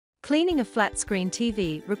Cleaning a flat-screen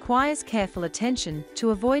TV requires careful attention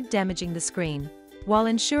to avoid damaging the screen, while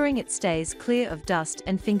ensuring it stays clear of dust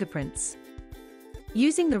and fingerprints.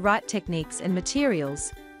 Using the right techniques and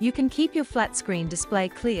materials, you can keep your flat-screen display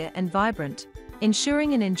clear and vibrant,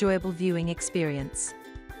 ensuring an enjoyable viewing experience.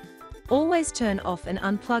 Always turn off and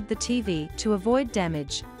unplug the TV to avoid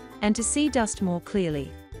damage and to see dust more clearly.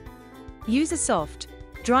 Use a soft,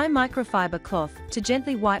 dry microfiber cloth to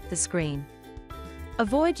gently wipe the screen.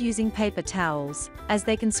 Avoid using paper towels, as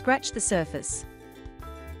they can scratch the surface.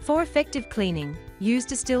 For effective cleaning, use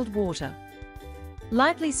distilled water.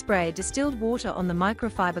 Lightly spray distilled water on the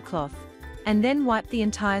microfiber cloth, and then wipe the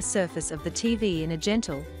entire surface of the TV in a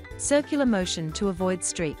gentle, circular motion to avoid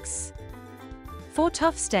streaks. For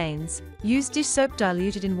tough stains, use dish soap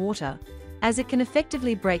diluted in water, as it can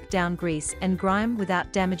effectively break down grease and grime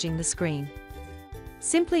without damaging the screen.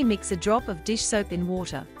 Simply mix a drop of dish soap in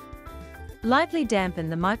water. Lightly dampen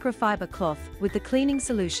the microfiber cloth with the cleaning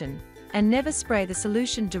solution, and never spray the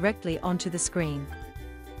solution directly onto the screen.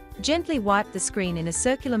 Gently wipe the screen in a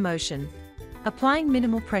circular motion, applying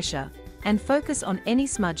minimal pressure, and focus on any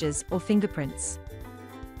smudges or fingerprints.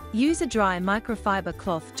 Use a dry microfiber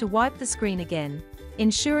cloth to wipe the screen again,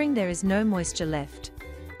 ensuring there is no moisture left.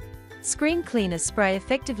 Screen cleaner spray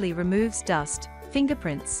effectively removes dust,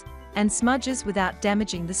 fingerprints, and smudges without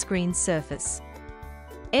damaging the screen's surface.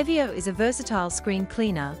 Evio is a versatile screen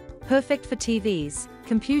cleaner, perfect for TVs,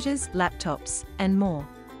 computers, laptops, and more.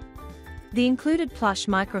 The included plush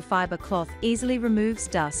microfiber cloth easily removes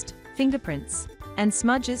dust, fingerprints, and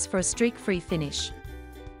smudges for a streak-free finish.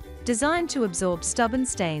 Designed to absorb stubborn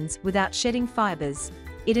stains without shedding fibers,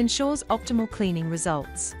 it ensures optimal cleaning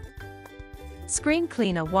results. Screen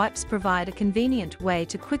cleaner wipes provide a convenient way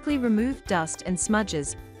to quickly remove dust and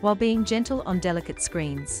smudges while being gentle on delicate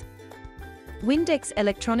screens. Windex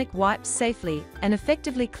electronic wipes safely and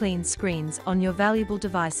effectively clean screens on your valuable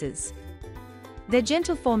devices. Their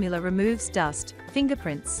gentle formula removes dust,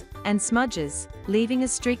 fingerprints, and smudges, leaving a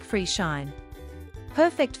streak-free shine.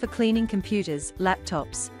 Perfect for cleaning computers,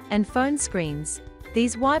 laptops, and phone screens,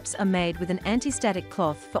 these wipes are made with an anti-static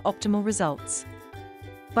cloth for optimal results.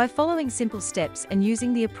 By following simple steps and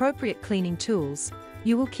using the appropriate cleaning tools,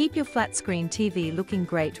 you will keep your flat-screen TV looking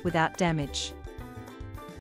great without damage.